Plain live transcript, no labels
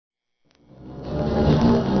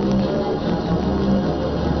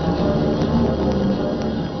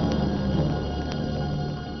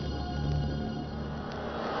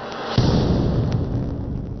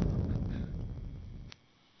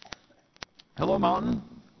Hello, Mountain.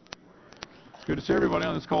 It's good to see everybody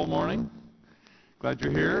on this cold morning. Glad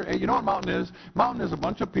you're here. Hey, you know what Mountain is? Mountain is a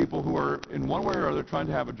bunch of people who are, in one way or other, trying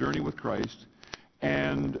to have a journey with Christ.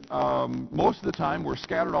 And most of the time, we're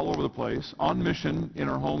scattered all over the place, on mission in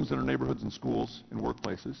our homes, in our neighborhoods, and schools, and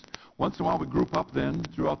workplaces. Once in a while, we group up then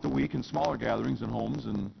throughout the week in smaller gatherings in homes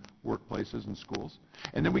and workplaces and schools.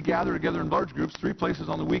 And then we gather together in large groups, 3 places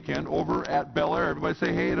on the weekend over at Bel Air. Everybody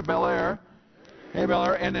say hey to Bel Air. Hey, Bel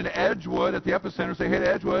Air. And in Edgewood, at the Epicenter, say hey to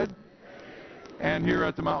Edgewood. And here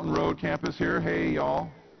at the Mountain Road campus here, hey,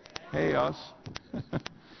 y'all. Hey, us.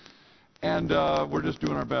 And we're just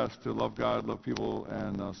doing our best to love God, love people,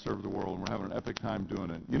 and serve the world. And we're having an epic time doing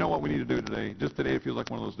it. You know what we need to do today? Just today, it feels like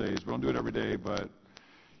one of those days. We don't do it every day, but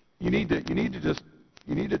you need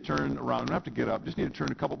to turn around. You don't have to get up. Just need to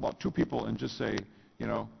turn about 2 people and just say,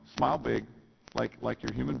 smile big, like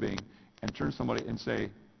you're a human being, and turn to somebody and say,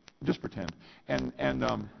 just pretend, and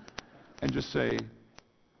just say,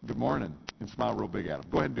 good morning, and smile real big at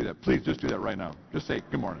them. Go ahead and do that. Please just do that right now. Just say,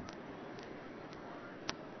 good morning.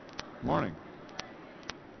 Good morning.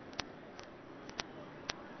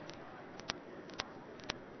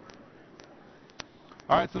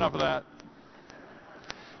 All right, it's enough of that.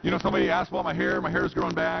 Somebody asked about my hair. My hair is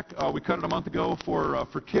growing back. We cut it a month ago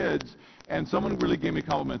for kids, and someone really gave me a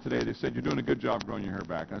compliment today. They said, you're doing a good job growing your hair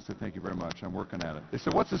back. And I said, thank you very much. I'm working at it. They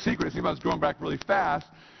said, what's the secret? It seems like it's growing back really fast,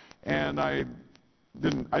 and I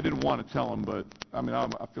didn't want to tell them, but I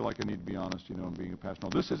feel like I need to be honest, and being a pastor. No,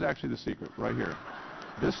 this is actually the secret right here.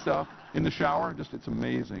 This stuff in the shower, it's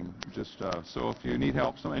amazing. So if you need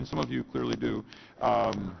help, and some of you clearly do,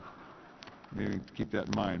 maybe keep that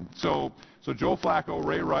in mind. So Joe Flacco,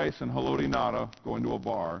 Ray Rice, and Haloti Ngata go into a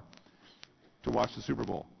bar to watch the Super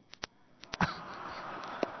Bowl.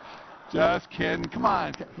 Just kidding. Come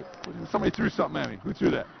on. Somebody threw something at me. Who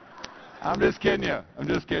threw that? I'm just kidding you.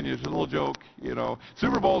 It's just a little joke,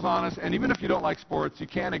 Super Bowl's on us, and even if you don't like sports, you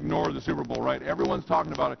can't ignore the Super Bowl, right? Everyone's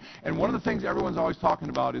talking about it. And one of the things everyone's always talking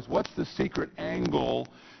about is what's the secret angle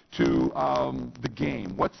to the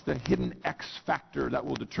game? What's the hidden X factor that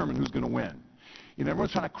will determine who's going to win?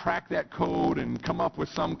 Everyone's trying to crack that code and come up with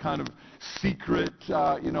some kind of secret,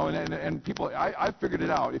 and people, I figured it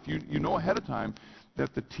out. If you know ahead of time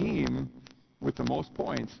that the team with the most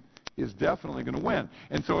points is definitely going to win.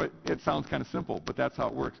 And so it sounds kind of simple, but that's how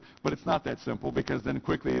it works. But it's not that simple, because then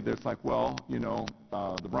quickly it's like,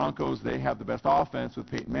 the Broncos, they have the best offense with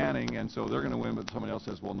Peyton Manning, and so they're going to win, but somebody else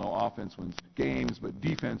says, well, no, offense wins games, but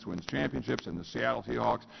defense wins championships, and the Seattle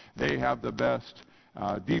Seahawks, they have the best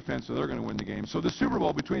defense, so they're going to win the game. So the Super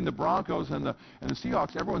Bowl between the Broncos and the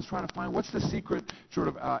Seahawks, everyone's trying to find what's the secret sort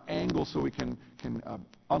of angle so we can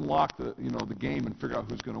unlock the game and figure out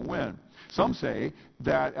who's going to win. Some say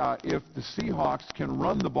that if the Seahawks can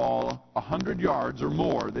run the ball 100 yards or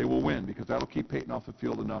more, they will win, because that'll keep Peyton off the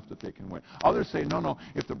field enough that they can win. Others say, no,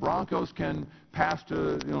 if the Broncos can pass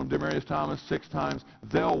to Demaryius Thomas 6 times,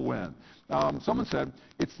 they'll win. Someone said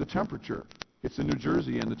it's the temperature. It's in New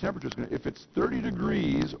Jersey, and the temperature's going to, if it's 30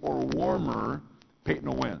 degrees or warmer, Peyton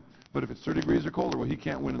will win. But if it's 30 degrees or colder, well, he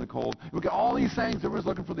can't win in the cold. Look at all these things. Everyone's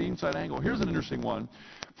looking for the inside angle. Here's an interesting one.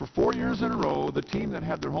 For 4 years in a row, the team that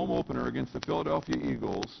had their home opener against the Philadelphia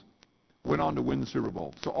Eagles went on to win the Super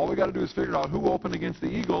Bowl. So all we got to do is figure out who opened against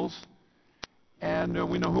the Eagles, and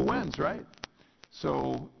we know who wins, right?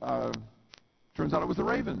 So turns out it was the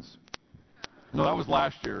Ravens. No, that was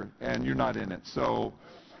last year, and you're not in it. So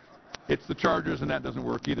it's the Chargers, and that doesn't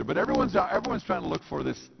work either. But everyone's trying to look for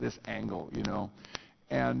this angle,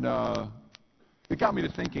 And it got me to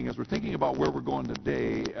thinking, as we're thinking about where we're going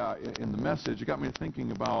today in the message, it got me to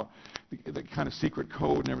thinking about the kind of secret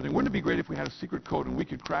code and everything. Wouldn't it be great if we had a secret code and we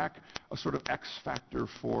could crack a sort of X factor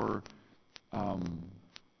for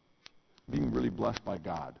being really blessed by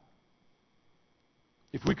God?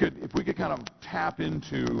 If we could kind of tap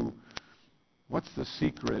into what's the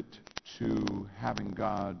secret to having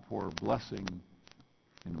God pour blessing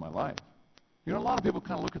into my life. A lot of people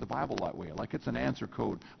kind of look at the Bible that way, like it's an answer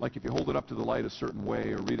code. Like if you hold it up to the light a certain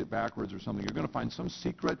way or read it backwards or something, you're going to find some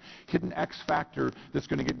secret hidden X factor that's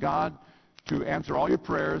going to get God to answer all your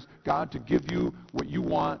prayers, God to give you what you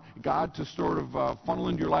want, God to sort of funnel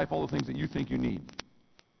into your life all the things that you think you need.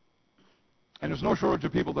 And there's no shortage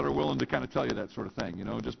of people that are willing to kind of tell you that sort of thing.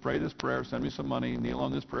 Just pray this prayer, send me some money, kneel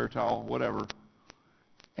on this prayer towel, whatever.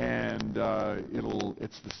 And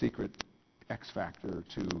it's the secret X factor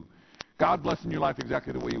to God blessing your life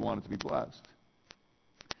exactly the way you want it to be blessed.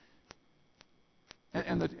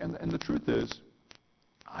 And the truth is,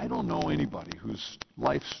 I don't know anybody whose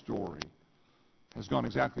life story has gone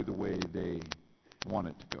exactly the way they want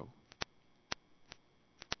it to go.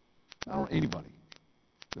 I don't know anybody.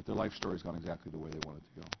 that their life story's gone exactly the way they want it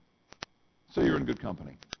to go. So you're in good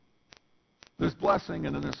company. There's blessing,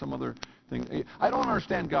 and then there's some other thing. I don't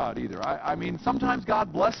understand God either. I mean, sometimes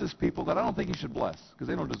God blesses people that I don't think he should bless because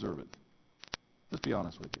they don't deserve it. Let's be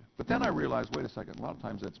honest with you. But then I realized, wait a second, a lot of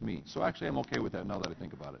times that's me. So actually I'm okay with that now that I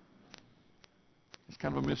think about it. It's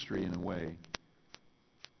kind of a mystery in a way.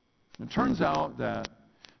 And it turns out that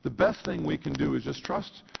the best thing we can do is just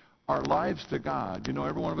trust our lives to God. You know,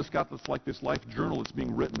 every one of us got this life journal that's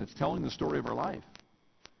being written. It's telling the story of our life.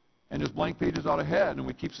 And there's blank pages out ahead, and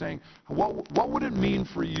we keep saying, what would it mean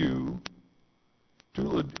for you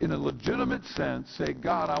to, in a legitimate sense, say,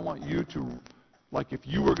 God, I want you to, like if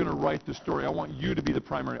you were going to write the story, I want you to be the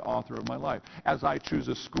primary author of my life. As I choose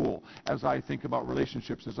a school, as I think about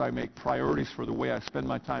relationships, as I make priorities for the way I spend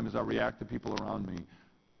my time, as I react to people around me,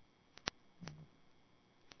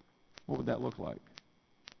 what would that look like?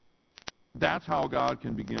 That's how God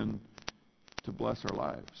can begin to bless our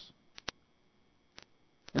lives.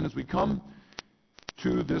 And as we come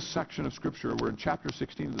to this section of Scripture, we're in chapter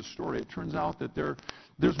 16 of the story, it turns out that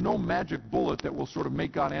there's no magic bullet that will sort of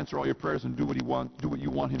make God answer all your prayers and do what you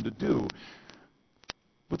want him to do.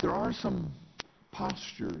 But there are some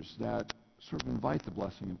postures that sort of invite the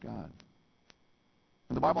blessing of God.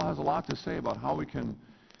 And the Bible has a lot to say about how we can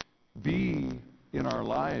be in our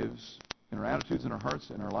lives, in our attitudes, in our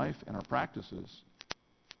hearts, in our life, and our practices,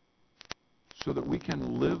 so that we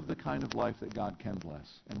can live the kind of life that God can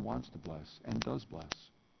bless and wants to bless and does bless,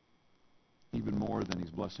 even more than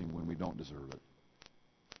he's blessing when we don't deserve it.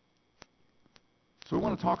 So we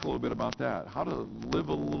want to talk a little bit about that, how to live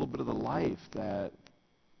a little bit of the life that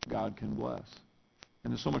God can bless.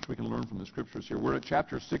 And there's so much we can learn from the Scriptures here. We're at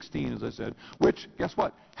chapter 16, as I said, which, guess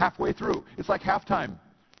what? Halfway through. It's like halftime.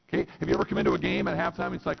 Okay? Have you ever come into a game at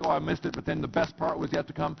halftime? It's like, oh, I missed it, but then the best part was yet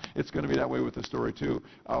to come. It's going to be that way with the story, too.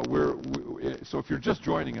 So if you're just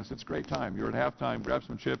joining us, it's a great time. You're at halftime, grab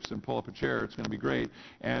some chips and pull up a chair. It's going to be great.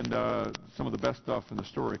 And some of the best stuff in the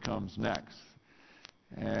story comes next.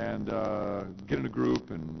 And get in a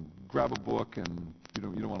group and grab a book, and you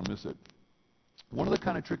don't want to miss it. One of the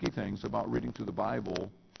kind of tricky things about reading through the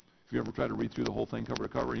Bible, if you ever try to read through the whole thing cover to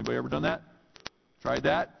cover, anybody ever done that? Tried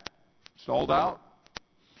that? Stalled out?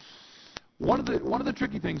 One of the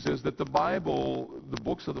tricky things is that the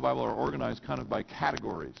books of the Bible are organized kind of by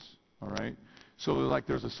categories, all right? So like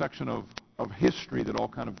there's a section of history that all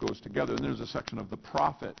kind of goes together, and there's a section of the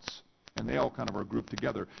prophets, and they all kind of are grouped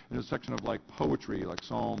together. And there's a section of like poetry, like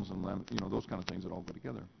Psalms and those kind of things that all go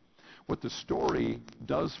together. What the story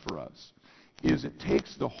does for us is it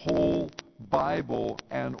takes the whole Bible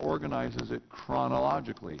and organizes it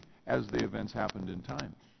chronologically as the events happened in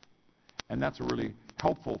time. And that's a really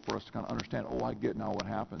helpful for us to kind of understand, oh, I get now what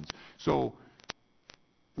happens. So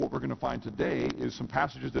what we're going to find today is some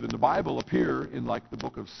passages that in the Bible appear in like the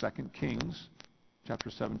book of 2 Kings, chapter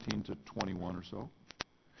 17 to 21 or so.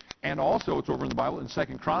 And also it's over in the Bible in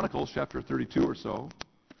 2 Chronicles, chapter 32 or so.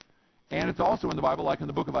 And it's also in the Bible like in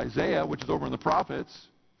the book of Isaiah, which is over in the prophets.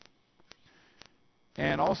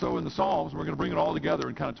 And also in the Psalms. We're going to bring it all together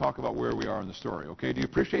and kind of talk about where we are in the story. Okay, do you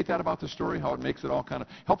appreciate that about the story? How it makes it all kind of,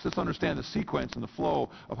 helps us understand the sequence and the flow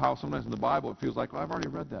of how sometimes in the Bible it feels like, well, I've already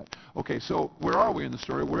read that. Okay, so where are we in the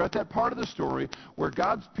story? We're at that part of the story where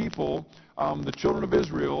God's people, the children of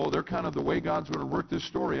Israel, they're kind of the way God's going to work this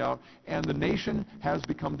story out. And the nation has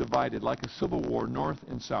become divided like a civil war, north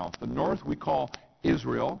and south. The north we call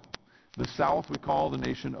Israel. The south we call the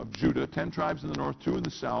nation of Judah, 10 tribes in the north, 2 in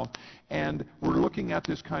the south, and we're looking at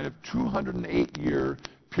this kind of 208-year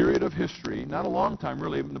period of history, not a long time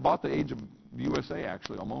really, about the age of the USA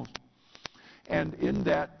actually almost. And in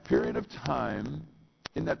that period of time,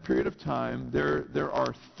 there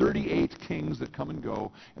are 38 kings that come and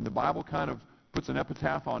go, and the Bible kind of puts an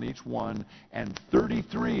epitaph on each one, and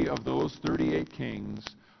 33 of those 38 kings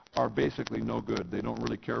are basically no good. They don't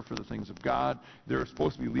really care for the things of God. They're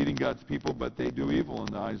supposed to be leading God's people, but they do evil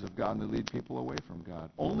in the eyes of God, and they lead people away from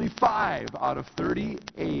God. Only 5 out of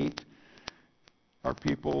 38 are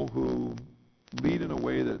people who lead in a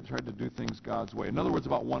way that tried to do things God's way. In other words,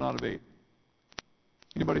 about 1 out of 8.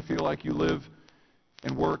 Anybody feel like you live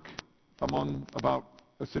and work about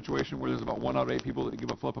a situation where there's about 1 out of 8 people that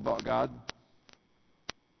give a flip about God?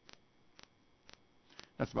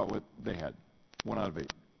 That's about what they had. 1 out of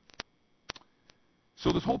 8.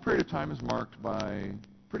 So this whole period of time is marked by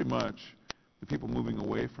pretty much the people moving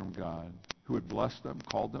away from God, who had blessed them,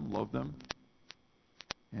 called them, loved them,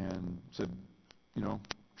 and said,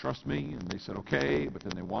 trust me. And they said, okay, but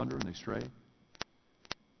then they wander and they stray.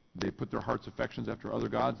 They put their heart's affections after other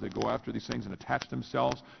gods. They go after these things and attach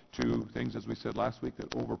themselves to things, as we said last week, that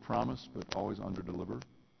overpromise but always underdeliver.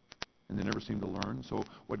 and they never seem to learn. So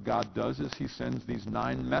what God does is he sends these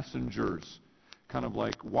 9 messengers, kind of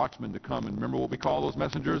like watchmen, to come. And remember what we call those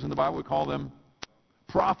messengers in the Bible? We call them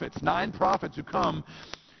prophets. 9 prophets who come,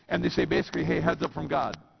 and they say basically, hey, heads up from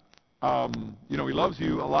God. He loves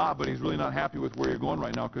you a lot, but he's really not happy with where you're going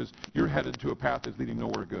right now because you're headed to a path that's leading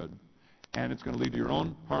nowhere good. And it's going to lead to your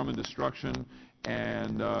own harm and destruction.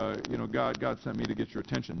 And, God sent me to get your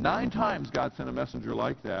attention. 9 times God sent a messenger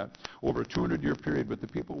like that over a 200-year period, but the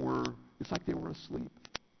people it's like they were asleep.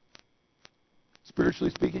 Spiritually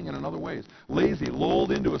speaking, and in other ways. Lazy,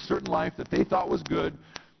 lulled into a certain life that they thought was good,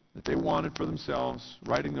 that they wanted for themselves,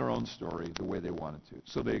 writing their own story the way they wanted to.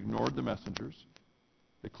 So they ignored the messengers.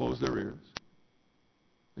 They closed their ears.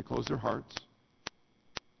 They closed their hearts.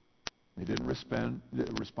 They didn't respond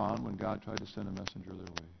when God tried to send a messenger their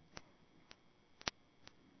way.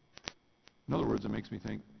 In other words, it makes me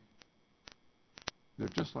think they're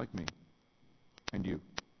just like me and you.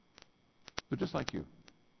 They're just like you.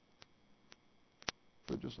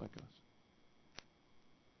 They're just like us.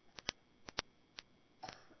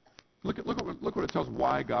 Look what it tells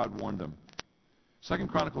why God warned them. 2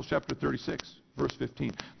 Chronicles chapter 36, verse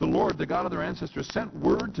 15. The Lord, the God of their ancestors, sent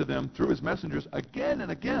word to them through his messengers again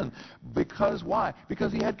and again. Because why?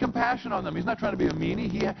 Because he had compassion on them. He's not trying to be a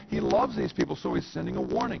meanie. He loves these people, so he's sending a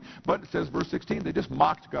warning. But it says, verse 16, they just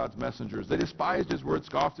mocked God's messengers. They despised his word,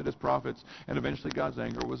 scoffed at his prophets, and eventually God's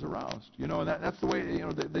anger was aroused. And that's the way,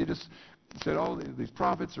 they just said, oh, these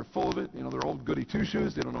prophets are full of it. They're old goody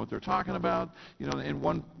two-shoes. They don't know what they're talking about. In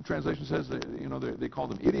one translation says, they call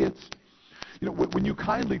them idiots. When you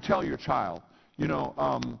kindly tell your child,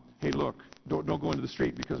 hey, look, don't go into the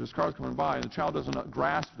street because there's cars coming by, and the child doesn't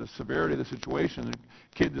grasp the severity of the situation, the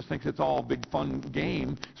kid just thinks it's all a big fun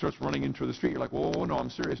game, starts running into the street. You're like, whoa, no,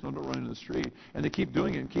 I'm serious. No, don't run into the street. And they keep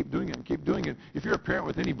doing it and keep doing it and keep doing it. If you're a parent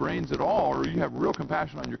with any brains at all, or you have real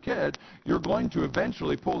compassion on your kid, you're going to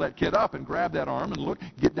eventually pull that kid up and grab that arm and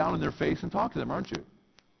get down in their face and talk to them, aren't you?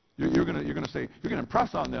 You're going to say, you're going to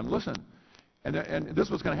impress on them. Listen. And this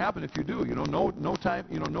is what's going to happen if you do. No time.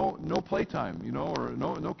 No playtime. Or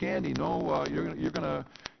no candy. You're gonna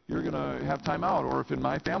have time out. Or if in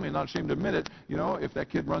my family, I'm not ashamed to admit it. If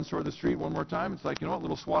that kid runs toward the street one more time, it's like a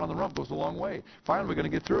little swat on the rump goes a long way. Finally, we're going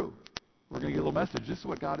to get through. We're going to get a little message. This is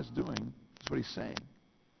what God is doing. This is what He's saying.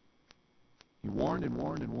 He warned and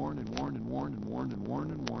warned and warned and warned and warned and warned and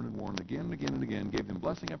warned and warned and warned again and again and again. Gave them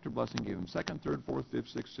blessing after blessing. Gave them second, third, fourth, fifth,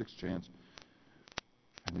 sixth chance.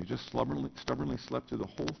 And they just stubbornly slept through the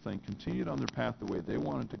whole thing, continued on their path the way they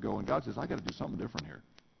wanted to go. And God says, I got to do something different here.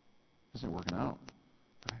 This ain't working out.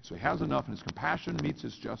 Right? So He has enough, and His compassion meets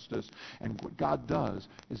His justice. And what God does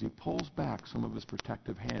is He pulls back some of His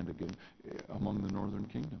protective hand again among the northern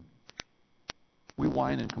kingdom. We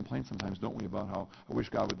whine and complain sometimes, don't we, about how I wish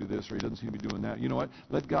God would do this or He doesn't seem to be doing that. You know what?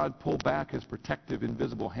 Let God pull back His protective,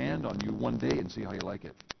 invisible hand on you one day and see how you like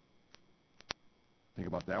it. Think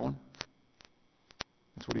about that one.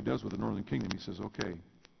 That's what He does with the northern kingdom. He says, okay,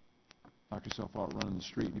 knock yourself out, run in the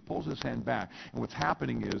street. And He pulls His hand back. And what's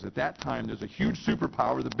happening is, at that time, there's a huge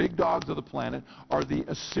superpower. The big dogs of the planet are the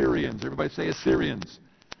Assyrians. Everybody say Assyrians.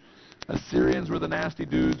 Assyrians were the nasty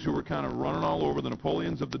dudes who were kind of running all over, the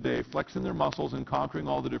Napoleons of the day, flexing their muscles and conquering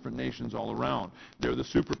all the different nations all around. They're the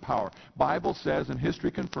superpower. Bible says, and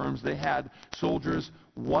history confirms, they had soldiers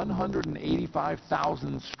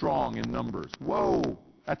 185,000 strong in numbers. Whoa!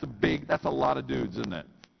 That's a lot of dudes, isn't it?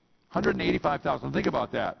 185,000. Think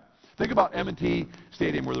about that. Think about M&T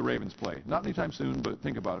Stadium where the Ravens play. Not anytime soon, but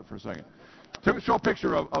think about it for a second. Show a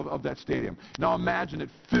picture of that stadium. Now imagine it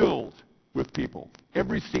filled with people.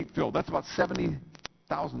 Every seat filled. That's about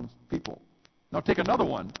 70,000 people. Now take another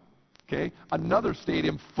one, okay? Another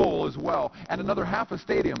stadium full as well, and another half a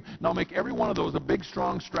stadium. Now make every one of those a big,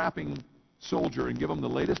 strong, strapping soldier and give them the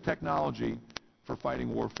latest technology for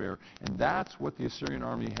fighting warfare. And that's what the Assyrian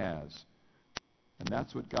army has. And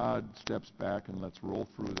that's what God steps back and lets roll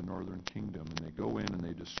through the northern kingdom. And they go in and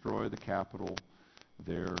they destroy the capital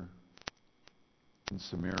there in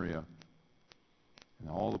Samaria. And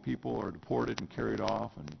all the people are deported and carried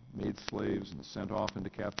off and made slaves and sent off into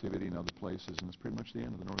captivity in other places. And it's pretty much the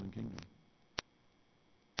end of the northern kingdom.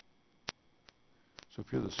 So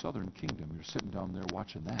if you're the southern kingdom, you're sitting down there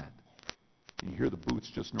watching that. And you hear the boots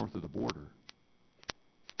just north of the border.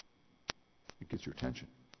 It gets your attention,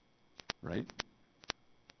 right?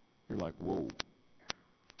 You're like, whoa.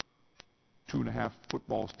 2.5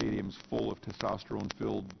 football stadiums full of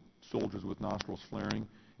testosterone-filled soldiers with nostrils flaring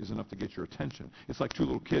is enough to get your attention. It's like 2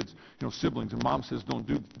 little kids, siblings, and mom says, don't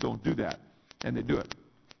do that, and they do it.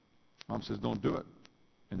 Mom says, don't do it,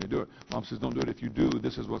 and they do it. Mom says, don't do it. If you do,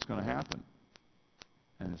 this is what's going to happen.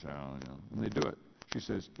 And they say, oh, and they do it. She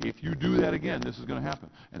says, if you do that again, this is going to happen.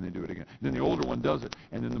 And they do it again. And then the older one does it.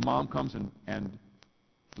 And then the mom comes and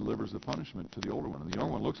delivers the punishment to the older one. And the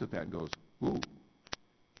younger one looks at that and goes, ooh,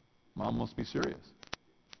 Mom must be serious.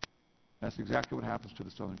 That's exactly what happens to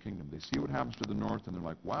the southern kingdom. They see what happens to the north, and they're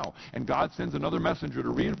like, wow. And God sends another messenger to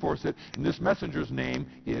reinforce it, and this messenger's name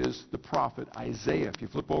is the prophet Isaiah. If you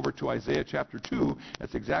flip over to Isaiah chapter 2,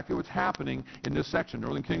 that's exactly what's happening in this section.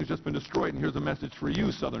 Northern kingdom has just been destroyed, and here's a message for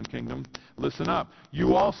you, southern kingdom. Listen up.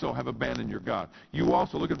 You also have abandoned your God. You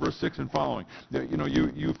also, look at verse 6 and following.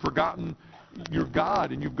 You've forgotten your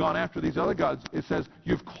God, and you've gone after these other gods. It says,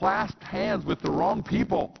 you've clasped hands with the wrong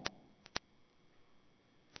people.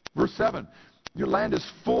 Verse 7, your land is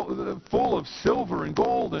full of silver and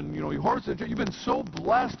gold and your horses. You've been so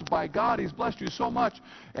blessed by God. He's blessed you so much.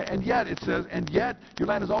 And yet, it says, and yet your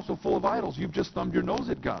land is also full of idols. You've just thumbed your nose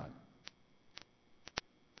at God.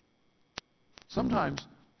 Sometimes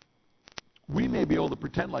we may be able to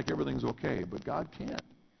pretend like everything's okay, but God can't.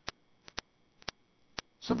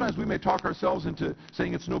 Sometimes we may talk ourselves into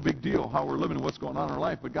saying it's no big deal how we're living and what's going on in our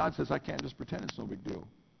life, but God says, I can't just pretend it's no big deal.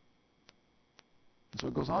 And so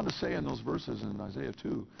it goes on to say in those verses in Isaiah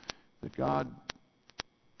 2 that God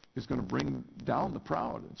is going to bring down the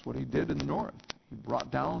proud. It's what he did in the north. He brought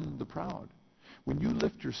down the proud. When you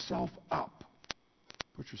lift yourself up,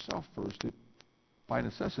 put yourself first, it by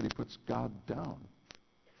necessity puts God down.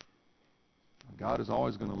 God is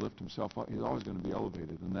always going to lift himself up. He's always going to be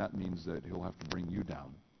elevated, and that means that he'll have to bring you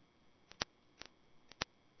down.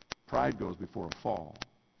 Pride goes before a fall.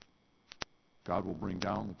 God will bring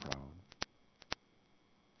down the proud.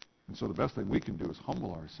 And so the best thing we can do is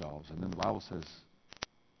humble ourselves, and then the Bible says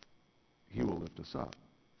he will lift us up.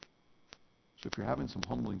 So if you're having some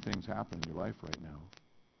humbling things happen in your life right now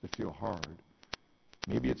that feel hard,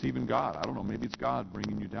 maybe it's even God. I don't know. Maybe it's God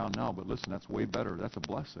bringing you down now. But listen, that's way better. That's a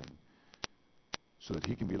blessing. So that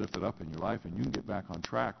he can be lifted up in your life and you can get back on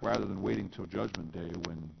track rather than waiting till Judgment Day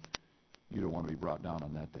when you don't want to be brought down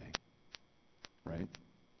on that day. Right?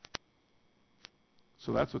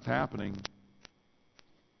 So that's what's happening.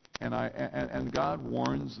 And God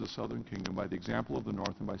warns the southern kingdom by the example of the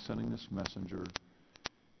north and by sending this messenger,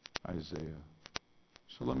 Isaiah.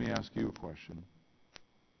 So let me ask you a question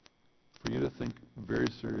for you to think very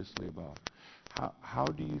seriously about. How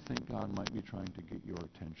do you think God might be trying to get your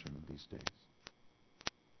attention these days?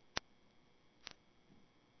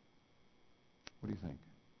 What do you think?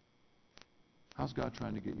 How's God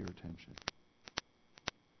trying to get your attention?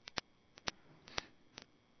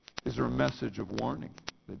 Is there a message of warning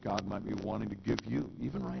that God might be wanting to give you,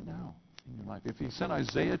 even right now in your life? If he sent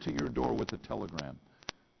Isaiah to your door with a telegram,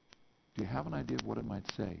 do you have an idea of what it might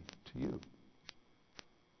say to you?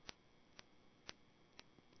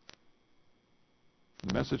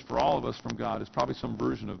 The message for all of us from God is probably some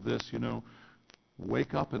version of this,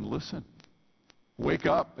 wake up and listen. Wake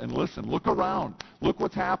up and listen. Look around. Look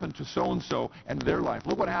what's happened to so-and-so and their life.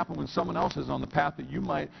 Look what happened when someone else is on the path that you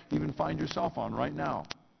might even find yourself on right now.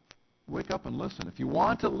 Wake up and listen. If you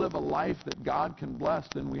want to live a life that God can bless,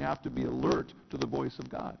 then we have to be alert to the voice of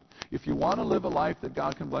God. If you want to live a life that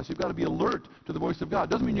God can bless, you've got to be alert to the voice of God.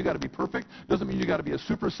 Doesn't mean you've got to be perfect. Doesn't mean you've got to be a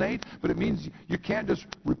super saint. But it means you can't just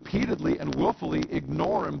repeatedly and willfully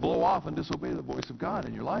ignore and blow off and disobey the voice of God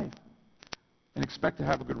in your life and expect to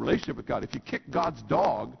have a good relationship with God. If you kick God's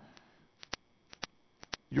dog,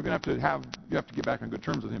 you're going to have to get back on good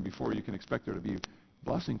terms with him before you can expect there to be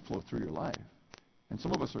blessing flow through your life. And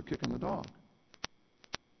some of us are kicking the dog.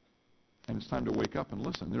 And it's time to wake up and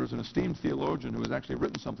listen. There's an esteemed theologian who has actually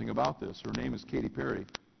written something about this. Her name is Katy Perry.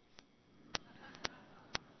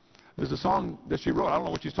 There's a song that she wrote. I don't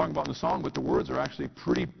know what she's talking about in the song, but the words are actually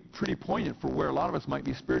pretty poignant for where a lot of us might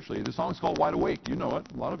be spiritually. The song's called Wide Awake. You know it,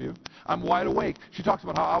 a lot of you. I'm wide awake. She talks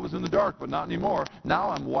about how I was in the dark, but not anymore. Now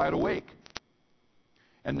I'm wide awake.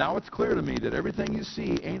 And now it's clear to me that everything you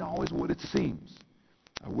see ain't always what it seems.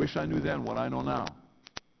 I wish I knew then what I know now.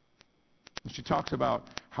 And she talks about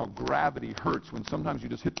how gravity hurts when sometimes you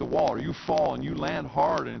just hit the wall or you fall and you land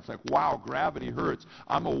hard and it's like, wow, gravity hurts.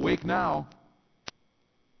 I'm awake now.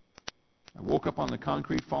 I woke up on the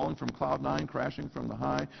concrete, falling from cloud 9, crashing from the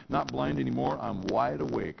high, not blind anymore. I'm wide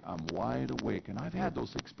awake. I'm wide awake. And I've had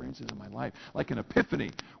those experiences in my life, like an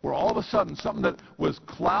epiphany, where all of a sudden something that was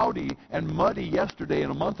cloudy and muddy yesterday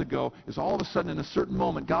and a month ago is all of a sudden in a certain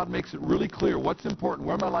moment, God makes it really clear what's important,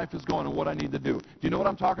 where my life is going, and what I need to do. Do you know what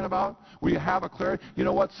I'm talking about? Where you have a clarity? You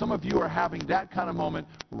know what? Some of you are having that kind of moment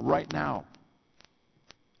right now.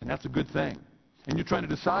 And that's a good thing. And you're trying to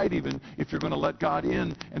decide even if you're going to let God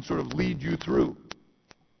in and sort of lead you through.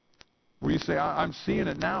 Where you say, I'm seeing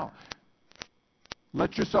it now.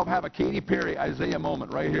 Let yourself have a Katy Perry Isaiah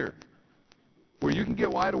moment right here. where you can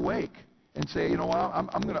get wide awake and say, you know what,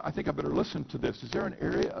 I think I better listen to this. Is there an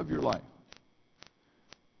area of your life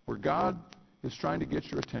where God is trying to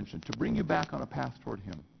get your attention, to bring you back on a path toward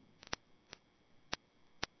Him?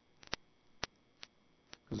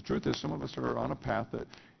 Because the truth is, some of us are on a path that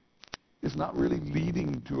is not really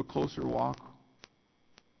leading to a closer walk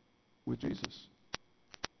with Jesus.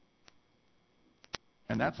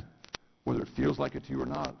 And that's, whether it feels like it to you or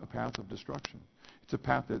not, a path of destruction. It's a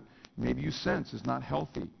path that maybe you sense is not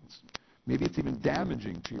healthy. Maybe it's even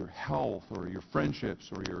damaging to your health or your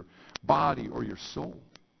friendships or your body or your soul,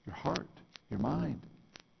 your heart, your mind.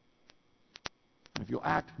 And if you'll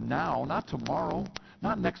act now, not tomorrow,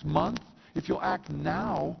 not next month, if you'll act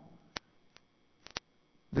now,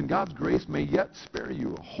 then God's grace may yet spare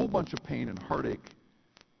you a whole bunch of pain and heartache.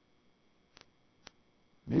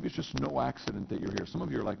 Maybe it's just no accident that you're here. Some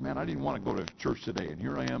of you are like, man, I didn't want to go to church today, and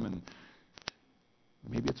here I am, and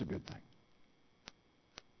maybe it's a good thing.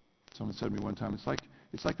 Someone said to me one time, it's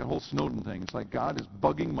like the whole Snowden thing. It's like God is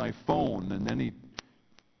bugging my phone, and then He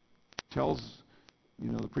tells,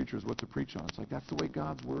 the preachers what to preach on. It's like that's the way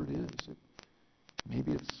God's Word is.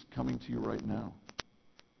 Maybe it's coming to you right now.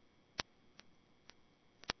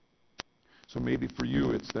 So maybe for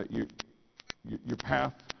you it's that your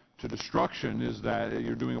path to destruction is that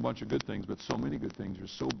you're doing a bunch of good things, but so many good things, you're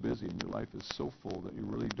so busy and your life is so full that you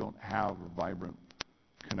really don't have a vibrant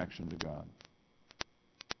connection to God.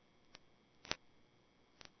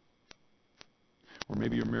 Or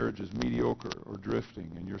maybe your marriage is mediocre or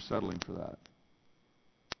drifting and you're settling for that.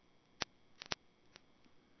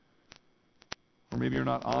 Or maybe you're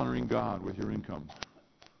not honoring God with your income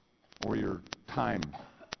or your time.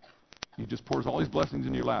 He just pours all these blessings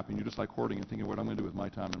in your lap, and you're just like hoarding and thinking, what am I going to do with my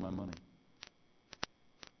time and my money?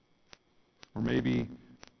 Or maybe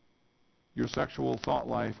your sexual thought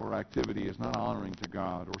life or activity is not honoring to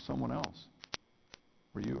God or someone else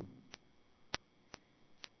or you.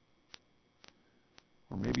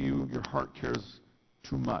 Or maybe your heart cares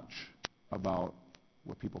too much about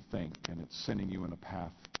what people think, and it's sending you in a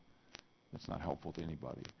path that's not helpful to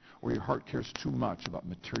anybody. Or your heart cares too much about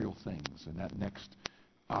material things, and that next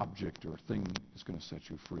object or thing is going to set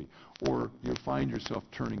you free. Or you'll find yourself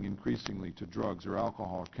turning increasingly to drugs or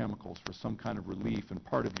alcohol or chemicals for some kind of relief and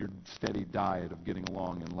part of your steady diet of getting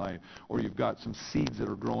along in life. Or you've got some seeds that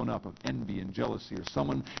are growing up of envy and jealousy, or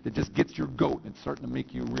someone that just gets your goat and it's starting to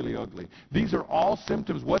make you really ugly. These are all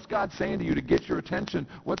symptoms. What's God saying to you to get your attention?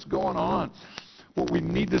 What's going on? What we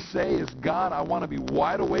need to say is, God, I want to be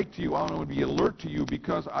wide awake to you. I want to be alert to you,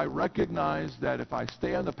 because I recognize that if I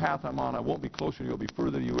stay on the path I'm on, I won't be closer to you. I'll be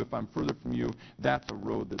further to you. If I'm further from you, that's a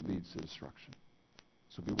road that leads to destruction.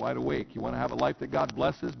 So be wide awake. You want to have a life that God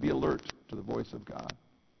blesses? Be alert to the voice of God.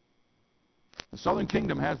 The southern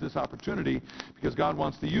kingdom has this opportunity because God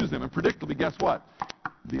wants to use them. And predictably, guess what?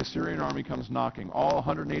 The Assyrian army comes knocking. All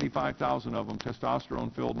 185,000 of them,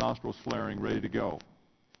 testosterone-filled, nostrils flaring, ready to go.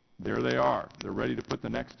 There they are. They're ready to put the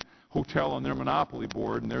next hotel on their monopoly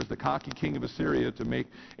board, and there's the cocky king of Assyria to make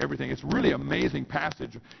everything. It's really amazing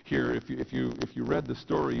passage here. If you read the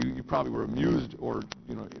story, you probably were amused or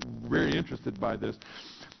very interested by this.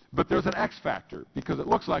 But there's an X factor, because it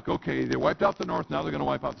looks like, okay, they wiped out the north, now they're going to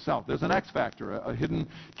wipe out the south. There's an X factor, a hidden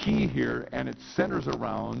key here, and it centers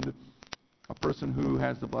around a person who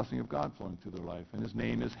has the blessing of God flowing through their life, and his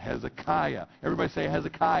name is Hezekiah. Everybody say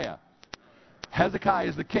Hezekiah. Hezekiah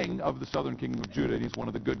is the king of the southern kingdom of Judah, and he's one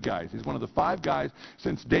of the good guys. He's one of the 5 guys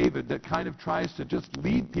since David that kind of tries to just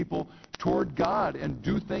lead people toward God and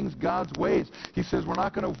do things God's ways. He says, we're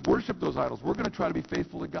not going to worship those idols. We're going to try to be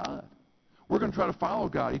faithful to God. We're going to try to follow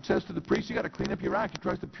God. He says to the priest, you got to clean up your act. He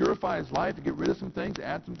tries to purify his life, to get rid of some things,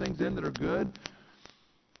 add some things in that are good.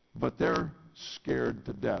 But they're scared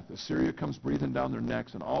to death. Assyria comes breathing down their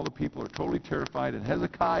necks, and all the people are totally terrified, and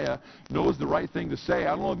Hezekiah knows the right thing to say.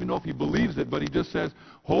 I don't even know if he believes it, but he just says,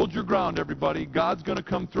 hold your ground, everybody. God's going to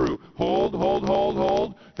come through. Hold, hold, hold,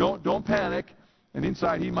 hold. Don't panic. And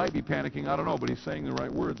inside he might be panicking, I don't know, but he's saying the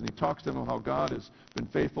right words, and he talks to them about how God has been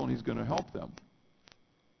faithful and he's going to help them.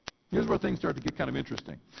 Here's where things start to get kind of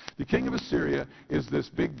interesting. The king of Assyria is this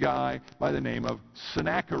big guy by the name of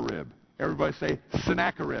Sennacherib. Everybody say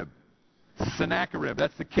Sennacherib. Sennacherib.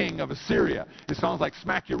 That's the king of Assyria. It sounds like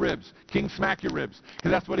smack your ribs. King smack your ribs.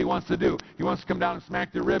 Because that's what he wants to do. He wants to come down and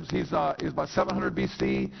smack their ribs. He's about 700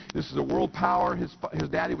 BC. This is a world power. His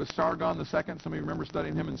daddy was Sargon II. Some of you remember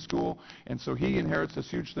studying him in school. And so he inherits this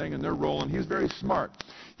huge thing, and they're rolling. He's very smart.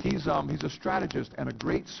 He's a strategist and a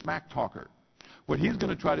great smack talker. What he's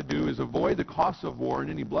going to try to do is avoid the costs of war and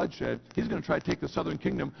any bloodshed. He's going to try to take the southern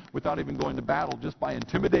kingdom without even going to battle, just by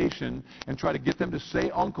intimidation, and try to get them to say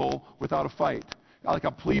uncle without a fight. like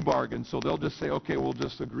a plea bargain, so they'll just say, okay, we'll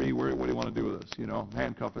just agree. What do you want to do with us? You know,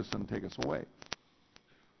 handcuff us and take us away.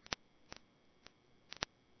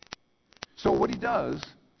 So what he does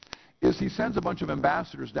is he sends a bunch of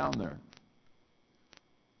ambassadors down there.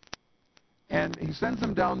 And he sends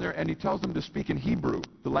them down there and he tells them to speak in Hebrew,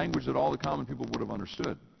 the language that all the common people would have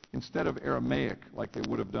understood, instead of Aramaic like they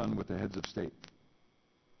would have done with the heads of state.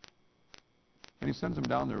 And he sends them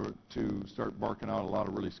down there to start barking out a lot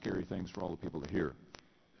of really scary things for all the people to hear.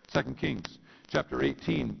 2 Kings chapter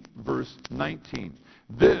 18, verse 19.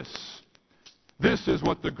 This is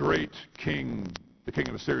what the great king, the king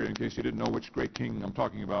of Assyria, in case you didn't know which great king I'm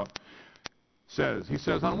talking about, says. He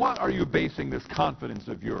says, on what are you basing this confidence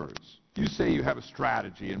of yours? You say you have a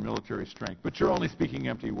strategy and military strength, but you're only speaking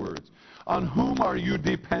empty words. On whom are you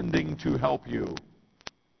depending to help you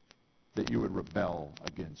that you would rebel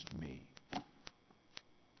against me?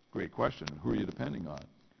 Great question. Who are you depending on?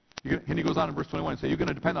 And he goes on in verse 21 and says, you're going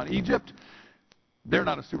to depend on Egypt? They're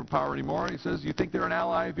not a superpower anymore. He says, you think they're an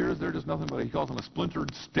ally of yours? They're just nothing but, he calls them a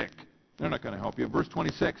splintered stick. They're not going to help you. Verse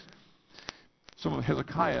 26, some of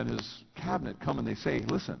Hezekiah and his cabinet come and they say,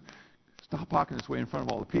 listen, stop talking this way in front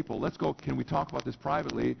of all the people. Let's go. Can we talk about this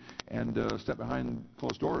privately and step behind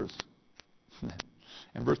closed doors?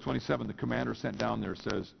 And verse 27, the commander sent down there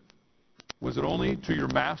says, was it only to your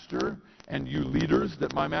master and you leaders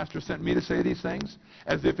that my master sent me to say these things?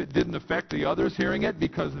 As if it didn't affect the others hearing it,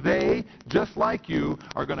 because they, just like you,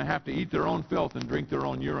 are going to have to eat their own filth and drink their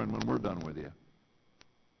own urine when we're done with you.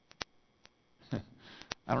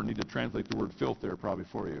 I don't need to translate the word filth there probably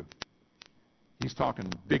for you. He's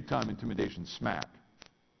talking big-time intimidation smack.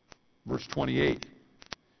 Verse 28,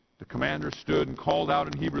 the commander stood and called out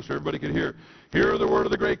in Hebrew so everybody could hear, hear the word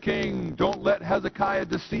of the great king. Don't let Hezekiah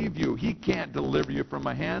deceive you. He can't deliver you from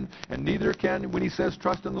my hand, and neither can, when he says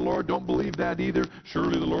trust in the Lord, don't believe that either.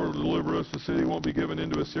 Surely the Lord will deliver us. The city won't be given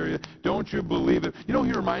into Assyria. Don't you believe it? You know who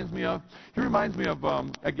he reminds me of? He reminds me of,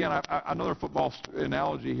 again, another football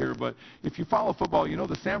analogy here, but if you follow football, you know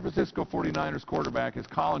the San Francisco 49ers quarterback is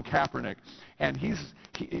Colin Kaepernick, and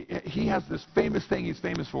he has this famous thing he's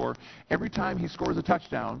famous for. Every time he scores a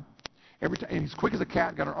touchdown, and he's quick as a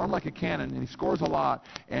cat, got an arm like a cannon, and he scores a lot,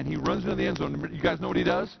 and he runs into the end zone. You guys know what he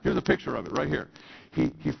does? Here's a picture of it right here.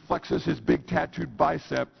 He flexes his big tattooed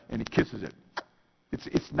bicep, and he kisses it.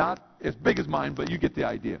 It's not as big as mine, but you get the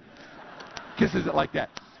idea. Kisses it like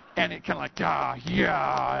that. And it kind of like,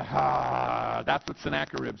 that's what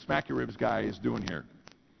Smack Your Ribs guy is doing here.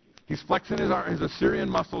 He's flexing his Assyrian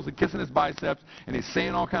muscles and kissing his biceps, and he's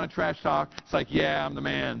saying all kind of trash talk. It's like, yeah, I'm the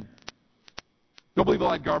man. Don't believe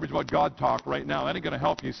all that garbage about God talk right now. That ain't going to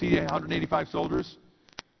help you. See 185 soldiers?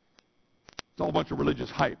 It's all a bunch of religious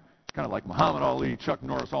hype. Kind of like Muhammad Ali, Chuck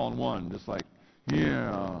Norris all in one. Just like,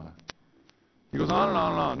 yeah. He goes on and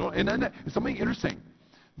on and on. And then there's something interesting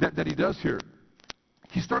that he does here.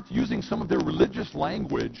 He starts using some of their religious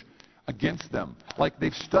language against them. Like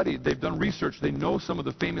they've studied, they've done research, they know some of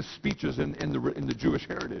the famous speeches in the Jewish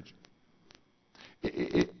heritage.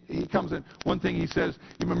 He comes in, one thing he says,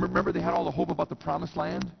 you remember they had all the hope about the promised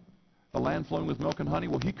land? The land flowing with milk and honey?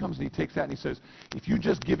 Well, he comes and he takes that and he says, if you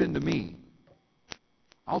just give in to me,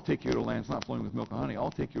 I'll take you to a land that's not flowing with milk and honey.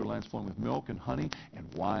 I'll take you to a land that's flowing with milk and honey and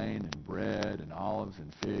wine and bread and olives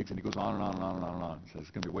and figs. And he goes on and on and on and on and on. He says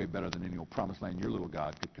it's going to be way better than any old promised land your little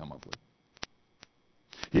God could come up with.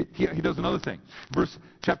 He does another thing.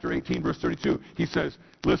 Chapter 18, verse 32, he says,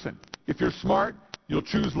 listen, if you're smart, you'll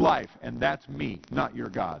choose life, and that's me, not your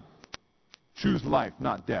God. Choose life,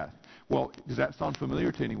 not death. Well, does that sound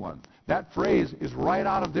familiar to anyone? That phrase is right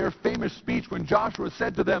out of their famous speech when Joshua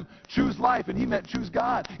said to them, choose life, and he meant choose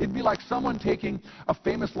God. It'd be like someone taking a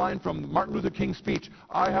famous line from Martin Luther King's speech,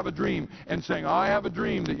 I have a dream, and saying, I have a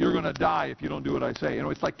dream that you're going to die if you don't do what I say. You know,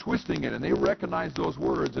 it's like twisting it, and they recognized those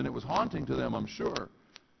words, and it was haunting to them, I'm sure.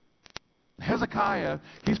 Hezekiah,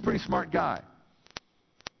 he's a pretty smart guy.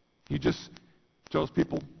 He just tells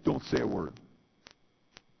people, don't say a word.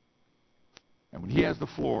 And when he has the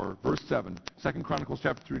floor, verse 7, 2 Chronicles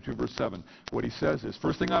chapter 32, verse 7, what he says is,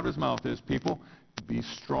 first thing out of his mouth is, people, be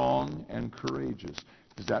strong and courageous.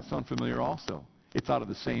 Does that sound familiar also? It's out of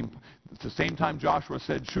the same time Joshua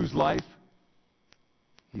said, choose life.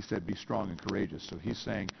 He said, be strong and courageous. So he's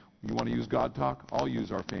saying, you want to use God talk? I'll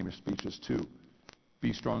use our famous speeches too.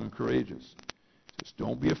 Be strong and courageous. He says,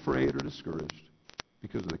 don't be afraid or discouraged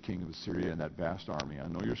because of the king of Assyria and that vast army. I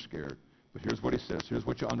know you're scared. But here's what he says. Here's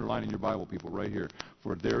what you underline in your Bible, people, right here.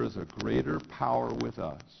 For there is a greater power with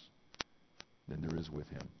us than there is with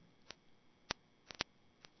him.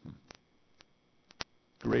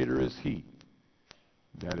 Greater is he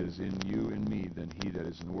that is in you and me than he that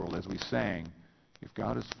is in the world. As we sang, If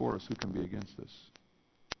God is for us, who can be against us?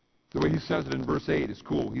 The way he says it in verse 8 is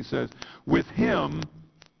cool. He says, with him,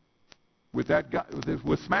 with that guy,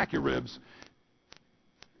 with smack your ribs,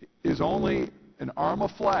 is only an arm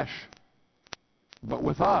of flesh. But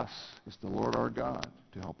with us is the Lord our God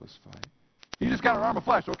to help us fight. He just got an arm of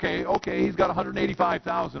flesh. Okay, he's got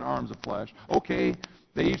 185,000 arms of flesh. Okay,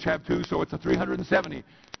 they each have two, so it's a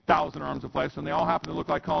 370,000 arms of flesh, and they all happen to look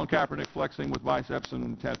like Colin Kaepernick flexing with biceps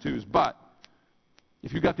and tattoos. But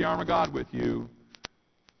if you got the arm of God with you,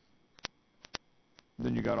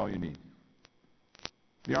 then you got all you need.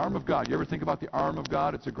 The arm of God. You ever think about the arm of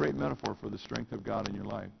God? It's a great metaphor for the strength of God in your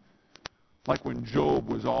life. Like when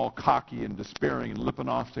Job was all cocky and despairing and lipping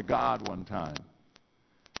off to God one time.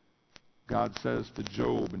 God says to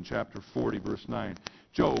Job in chapter 40, verse 9,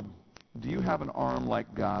 Job, do you have an arm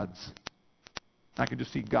like God's? I could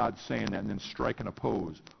just see God saying that and then striking a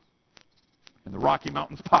pose. And the Rocky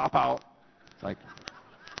Mountains pop out. It's like,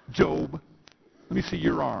 Job, let me see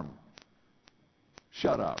your arm.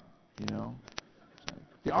 Shut up, you know.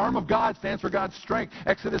 The arm of God stands for God's strength.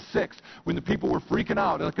 Exodus 6, when the people were freaking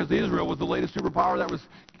out because Israel was the latest superpower that was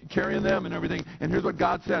carrying them and everything. And here's what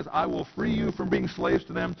God says, I will free you from being slaves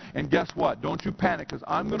to them. And guess what? Don't you panic, because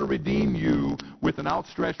I'm going to redeem you with an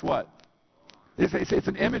outstretched what? It's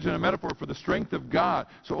an image and a metaphor for the strength of God.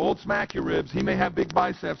 So old smack your ribs, he may have big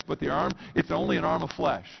biceps, but the arm, it's only an arm of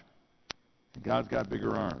flesh. And God's got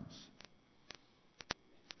bigger arms.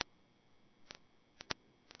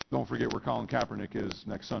 Don't forget where Colin Kaepernick is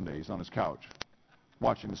next Sunday. He's on his couch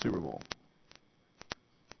watching the Super Bowl.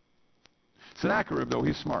 Sennacherib, though,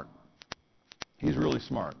 he's smart. He's really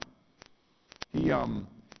smart. He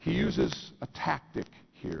uses a tactic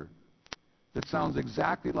here that sounds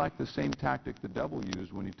exactly like the same tactic the devil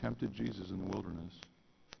used when he tempted Jesus in the wilderness.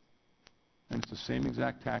 And it's the same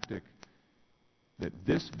exact tactic that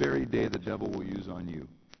this very day the devil will use on you.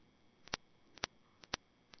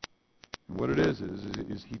 And what it is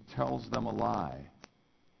he tells them a lie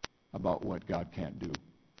about what God can't do.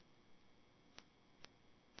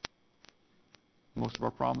 Most of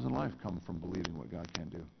our problems in life come from believing what God can't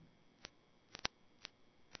do.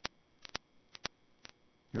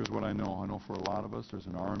 Here's what I know. I know for a lot of us, there's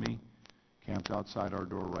an army camped outside our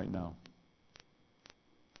door right now.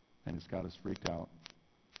 And it's got us freaked out.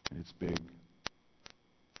 And it's big.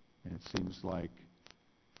 And it seems like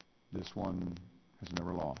this one has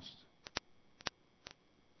never lost.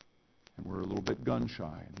 And we're a little bit gun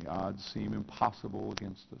shy, and the odds seem impossible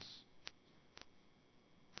against us.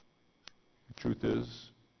 The truth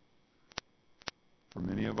is, for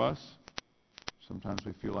many of us, sometimes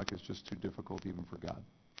we feel like it's just too difficult even for God.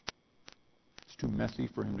 It's too messy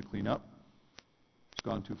for him to clean up. It's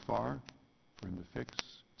gone too far for him to fix.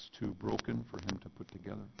 It's too broken for him to put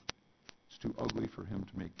together. It's too ugly for him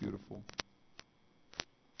to make beautiful.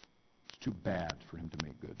 It's too bad for him to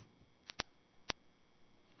make good.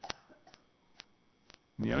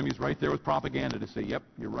 And the enemy's right there with propaganda to say, yep,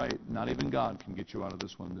 you're right. Not even God can get you out of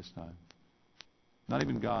this one this time. Not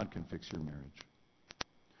even God can fix your marriage.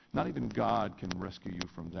 Not even God can rescue you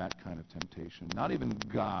from that kind of temptation. Not even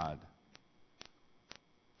God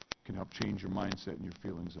can help change your mindset and your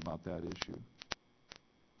feelings about that issue.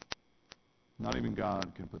 Not even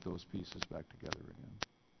God can put those pieces back together again.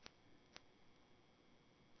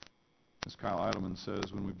 As Kyle Idleman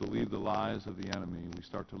says, when we believe the lies of the enemy, we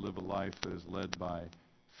start to live a life that is led by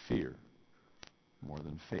fear more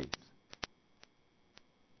than faith.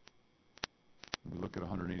 We look at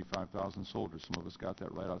 185,000 soldiers. Some of us got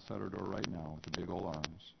that right outside our door right now with the big old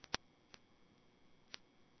arms.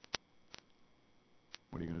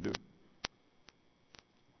 What are you going to do?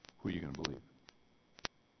 Who are you going to believe?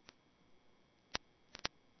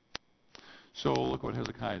 So look what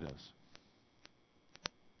Hezekiah does.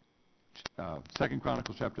 2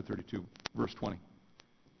 Chronicles chapter 32, verse 20.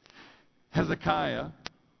 Hezekiah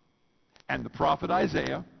and the prophet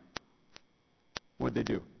Isaiah, what'd they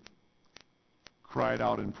do? Cried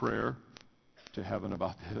out in prayer to heaven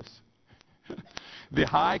about this. The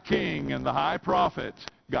high king and the high prophet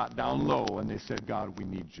got down low and they said, God, we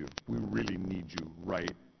need you. We really need you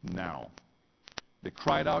right now. They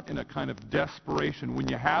cried out in a kind of desperation. When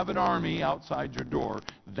you have an army outside your door,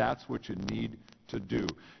 that's what you need to do.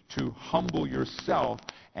 To humble yourself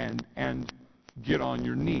and get on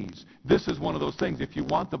your knees. This is one of those things. If you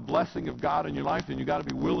want the blessing of God in your life, then you've got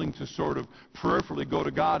to be willing to sort of prayerfully go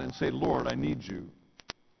to God and say, Lord, I need you.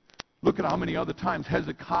 Look at how many other times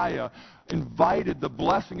Hezekiah invited the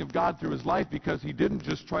blessing of God through his life, because he didn't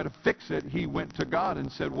just try to fix it. He went to God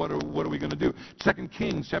and said, what are we going to do? 2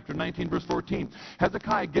 Kings chapter 19, verse 14.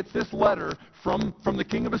 Hezekiah gets this letter from the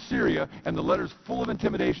king of Assyria, and the letter's full of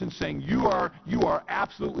intimidation, saying, you are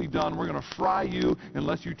absolutely done. We're going to fry you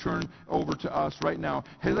unless you turn over to us right now.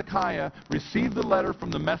 Hezekiah received the letter from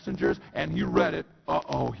the messengers, and he read it.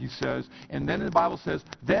 Uh-oh, he says. And then the Bible says,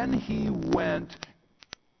 then he went.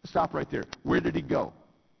 Stop right there. Where did he go?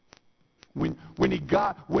 When he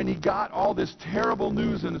got all this terrible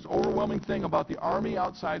news and this overwhelming thing about the army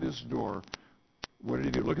outside his door, what did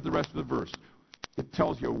he do? Look at the rest of the verse. It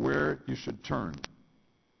tells you where you should turn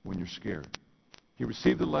when you're scared. He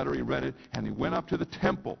received the letter, he read it, and he went up to the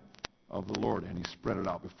temple of the Lord, and he spread it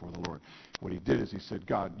out before the Lord. What he did is he said,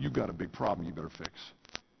 God, you've got a big problem you better fix.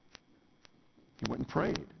 He went and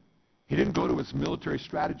prayed. He didn't go to his military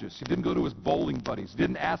strategist. He didn't go to his bowling buddies. He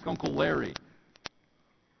didn't ask Uncle Larry.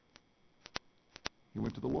 He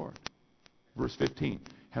went to the Lord. Verse 15,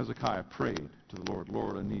 Hezekiah prayed to the Lord,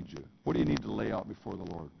 Lord, I need you. What do you need to lay out before the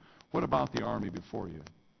Lord? What about the army before you?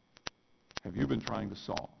 Have you been trying to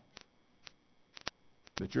solve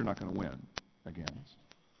that you're not going to win against?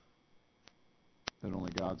 That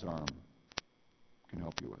only God's arm can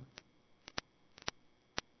help you with.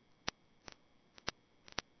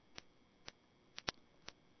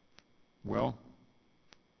 Well,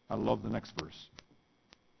 I love the next verse.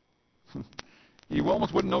 You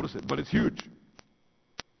almost wouldn't notice it, but it's huge.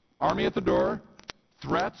 Army at the door,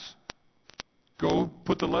 threats. Go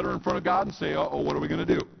put the letter in front of God and say, uh-oh, what are we going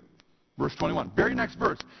to do? Verse 21, very next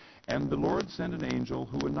verse. And the Lord sent an angel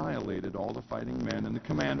who annihilated all the fighting men and the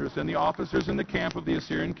commanders and the officers in the camp of the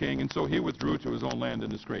Assyrian king, and so he withdrew to his own land in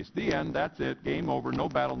disgrace. The end, that's it, game over, no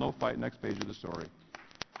battle, no fight, next page of the story.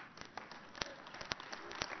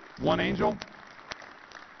 One angel.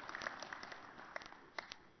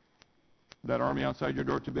 That army outside your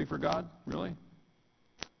door too big for God? Really?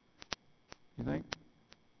 You think?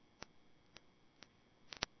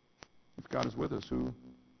 If God is with us, who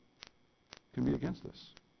can be against us?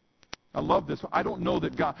 I love this. I don't know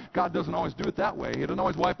that God doesn't always do it that way. He doesn't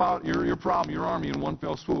always wipe out your problem, your army in one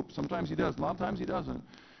fell swoop. Sometimes he does. A lot of times he doesn't.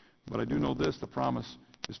 But I do know this. The promise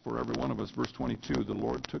is for every one of us. Verse 22, the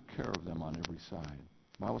Lord took care of them on every side.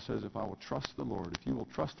 The Bible says, if I will trust the Lord, if you will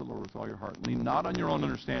trust the Lord with all your heart, lean not on your own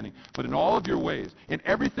understanding, but in all of your ways, in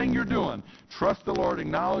everything you're doing, trust the Lord,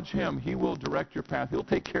 acknowledge him. He will direct your path. He'll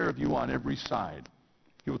take care of you on every side.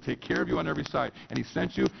 He will take care of you on every side. And he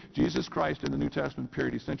sent you, Jesus Christ in the New Testament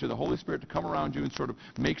period, he sent you the Holy Spirit to come around you and sort of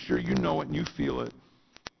make sure you know it and you feel it.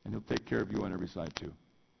 And he'll take care of you on every side too.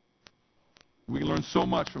 We can learn so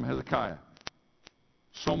much from Hezekiah.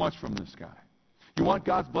 So much from this guy. You want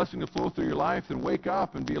God's blessing to flow through your life, then wake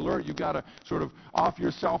up and be alert. You've got to sort of offer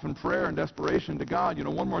yourself in prayer and desperation to God. You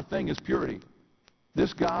know, one more thing is purity.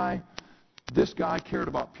 This guy cared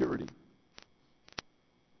about purity.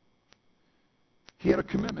 He had a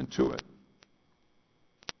commitment to it.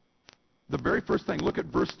 The very first thing, look at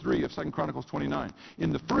verse 3 of 2 Chronicles 29.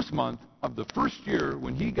 In the first month of the first year,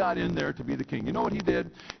 when he got in there to be the king, you know what he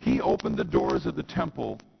did? He opened the doors of the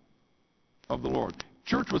temple of the Lord.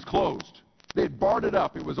 Church was closed. They had barred it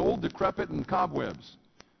up. It was old, decrepit, and cobwebs.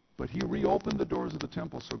 But he reopened the doors of the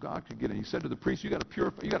temple so God could get in. He said to the priest, you got to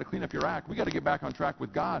purify, you got to clean up your act. We got to get back on track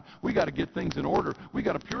with God. We got to get things in order. We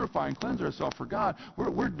got to purify and cleanse ourselves for God.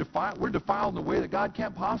 We're defiled in a way that God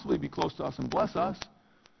can't possibly be close to us and bless us.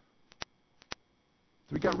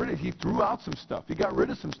 So he got rid of it. He threw out some stuff. He got rid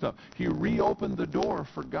of some stuff. He reopened the door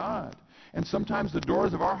for God. And sometimes the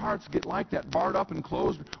doors of our hearts get like that, barred up and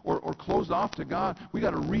closed or closed off to God. We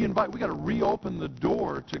got to reinvite. We got to reopen the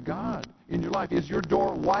door to God in your life. Is your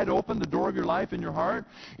door wide open, the door of your life in your heart?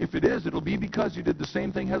 If it is, it'll be because you did the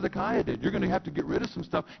same thing Hezekiah did. You're going to have to get rid of some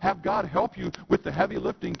stuff. Have God help you with the heavy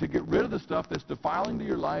lifting to get rid of the stuff that's defiling to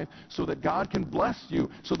your life so that God can bless you,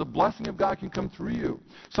 so the blessing of God can come through you.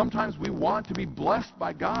 Sometimes we want to be blessed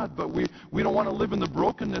by God, but we don't want to live in the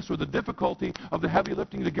brokenness or the difficulty of the heavy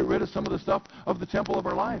lifting to get rid of some of the stuff of the temple of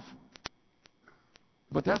our life.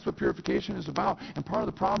 But that's what purification is about. And part of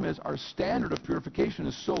the problem is our standard of purification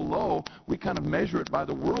is so low, we kind of measure it by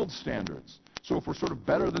the world's standards. So if we're sort of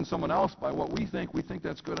better than someone else by what we think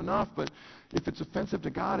that's good enough. But if it's offensive to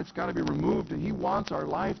God, it's got to be removed. And he wants our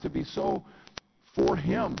life to be so for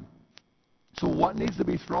him. So what needs to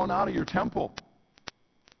be thrown out of your temple?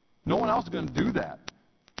 No one else is going to do that.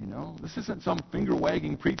 You know, this isn't some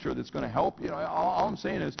finger-wagging preacher that's going to help. You know, all I'm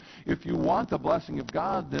saying is, if you want the blessing of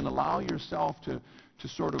God, then allow yourself to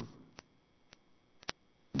sort of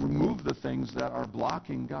remove the things that are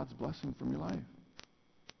blocking God's blessing from your life.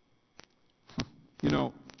 You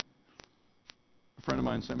know, A friend of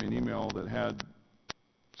mine sent me an email that had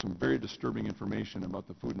some very disturbing information about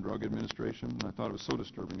the Food and Drug Administration, and I thought it was so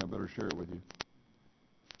disturbing I better share it with you.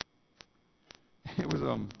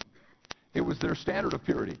 It was their standard of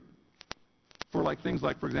purity for like things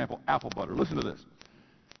like, for example, apple butter. Listen to this.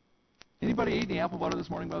 Anybody eat any apple butter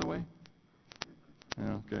this morning, by the way?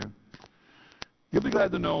 Yeah, okay. You'll be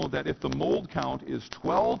glad to know that if the mold count is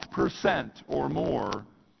 12% or more,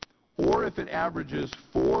 or if it averages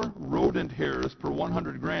 4 rodent hairs per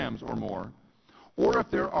 100 grams or more, or if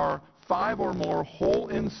there are 5 or more whole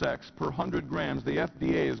insects per 100 grams, the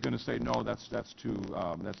FDA is going to say, no, that's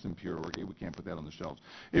impure. We can't put that on the shelves.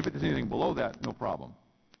 If it's anything below that, no problem.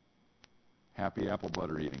 Happy apple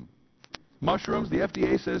butter eating. Mushrooms, the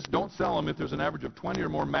FDA says don't sell them if there's an average of 20 or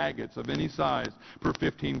more maggots of any size per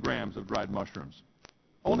 15 grams of dried mushrooms.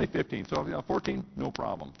 Only 15. So 14, no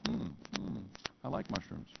problem. I like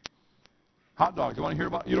mushrooms. Hot dogs. You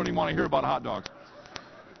don't even want to hear about hot dogs.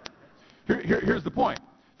 Here's the point.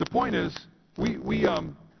 The point is we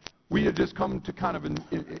have just come to kind of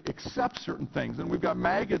accept certain things, and we've got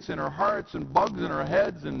maggots in our hearts and bugs in our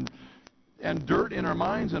heads and dirt in our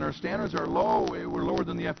minds, and our standards are low. We're lower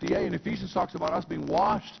than the FDA. And Ephesians talks about us being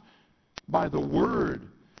washed by the Word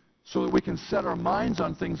so that we can set our minds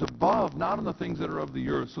on things above, not on the things that are of the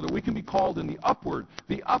earth, so that we can be called in the upward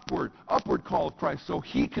call of Christ, so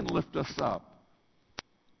He can lift us up.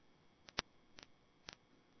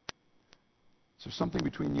 Is there something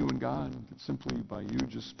between you and God that simply by you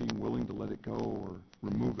just being willing to let it go or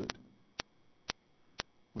remove it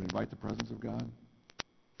would invite the presence of God?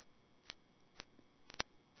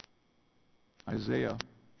 Isaiah,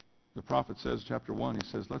 the prophet says, chapter 1, he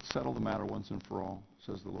says, let's settle the matter once and for all,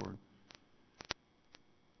 says the Lord.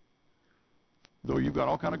 Though you've got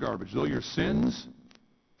all kind of garbage, though your sins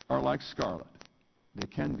are like scarlet, they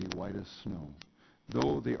can be white as snow.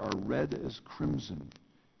 Though they are red as crimson,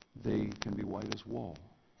 they can be white as wool.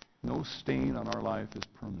 No stain on our life is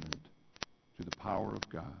permanent through the power of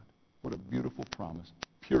God. What a beautiful promise.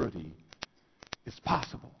 Purity is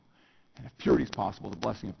possible. And if purity is possible, the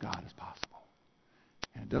blessing of God is possible.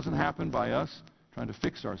 And it doesn't happen by us trying to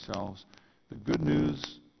fix ourselves. The good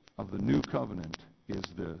news of the new covenant is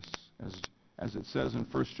this, as it says in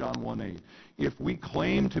 1 John 1:8. If we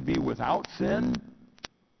claim to be without sin,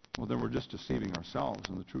 well, then we're just deceiving ourselves,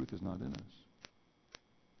 and the truth is not in us.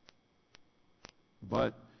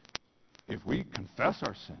 But if we confess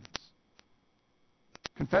our sins,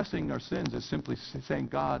 confessing our sins is simply saying,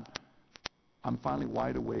 God, I'm finally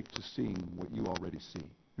wide awake to seeing what you already see.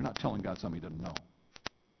 You're not telling God something He doesn't know.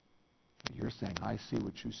 But you're saying, I see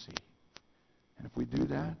what you see. And if we do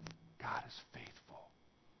that, God is faithful.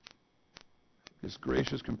 This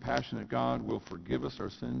gracious, compassionate God will forgive us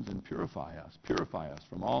our sins and purify us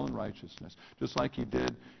from all unrighteousness, just like He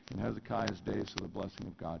did in Hezekiah's day, so the blessing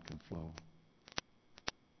of God can flow.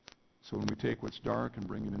 So when we take what's dark and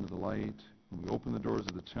bring it into the light, when we open the doors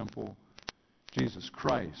of the temple, Jesus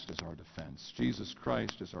Christ is our defense. Jesus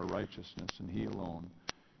Christ is our righteousness, and He alone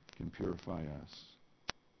can purify us.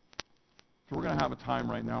 So we're going to have a time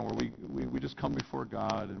right now where we just come before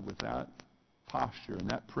God, and with that posture and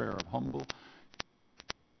that prayer of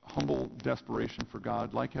humble desperation for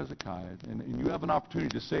God, like Hezekiah, and you have an opportunity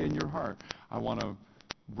to say in your heart, I want to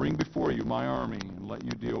bring before you my army and let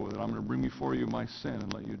you deal with it. I'm going to bring before you my sin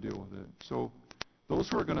and let you deal with it. So those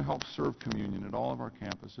who are going to help serve communion at all of our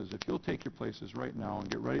campuses, if you'll take your places right now and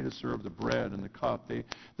get ready to serve the bread and the cup,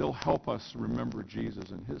 they'll help us remember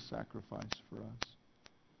Jesus and His sacrifice for us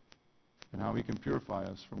and how He can purify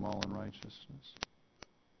us from all unrighteousness.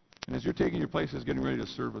 And as you're taking your places, getting ready to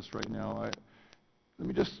serve us right now, let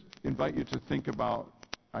me just invite you to think about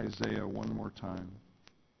Isaiah one more time.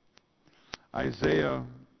 Isaiah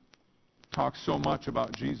talks so much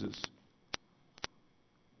about Jesus,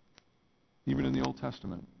 even in the Old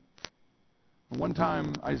Testament. One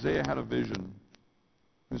time, Isaiah had a vision.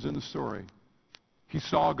 It was in the story. He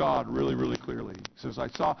saw God really, really clearly. He says,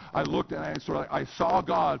 I looked and I saw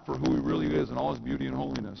God for who He really is in all His beauty and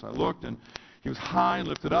holiness. I looked and He was high and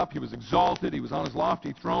lifted up. He was exalted. He was on His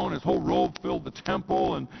lofty throne. His whole robe filled the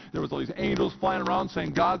temple, and there was all these angels flying around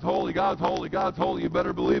saying, God's holy, God's holy, God's holy. You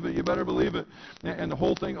better believe it. You better believe it. And the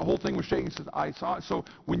whole thing was shaking. He says, I saw it. So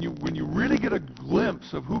when you really get a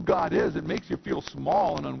glimpse of who God is, it makes you feel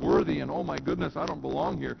small and unworthy, and oh my goodness, I don't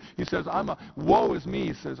belong here. He says, woe is me.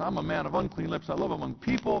 He says, I'm a man of unclean lips. I live among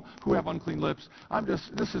people who have unclean lips. I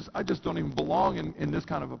just don't even belong in this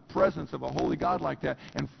kind of a presence of a holy God like that.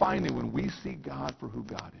 And finally, when we see God for who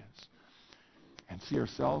God is and see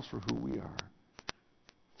ourselves for who we are,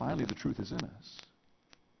 finally the truth is in us.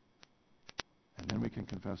 And then we can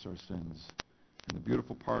confess our sins And the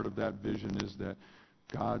beautiful part of that vision is that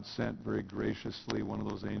God sent very graciously one of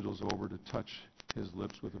those angels over to touch his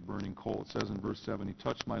lips with a burning coal. It says in verse 7, he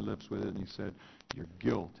touched my lips with it, and he said, your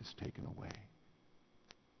guilt is taken away,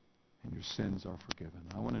 and your sins are forgiven.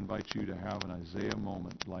 I want to invite you to have an Isaiah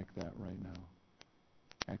moment like that right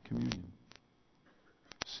now at communion.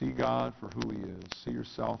 See God for who he is. See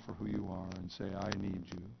yourself for who you are, and say, I need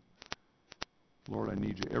you. Lord, I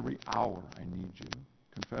need you. Every hour I need you.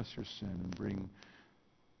 Confess your sin and bring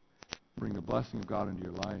the blessing of God into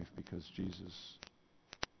your life, because Jesus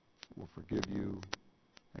will forgive you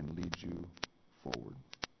and lead you forward.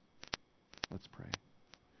 Let's pray.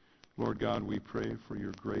 Lord God, we pray for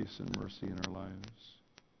your grace and mercy in our lives.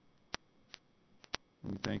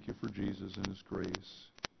 And we thank you for Jesus and his grace.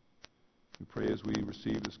 We pray as we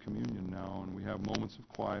receive this communion now and we have moments of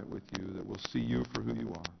quiet with you that we'll see you for who you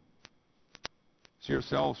are. See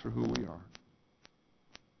ourselves for who we are.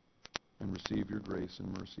 And receive your grace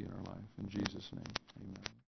and mercy in our life. In Jesus' name, amen.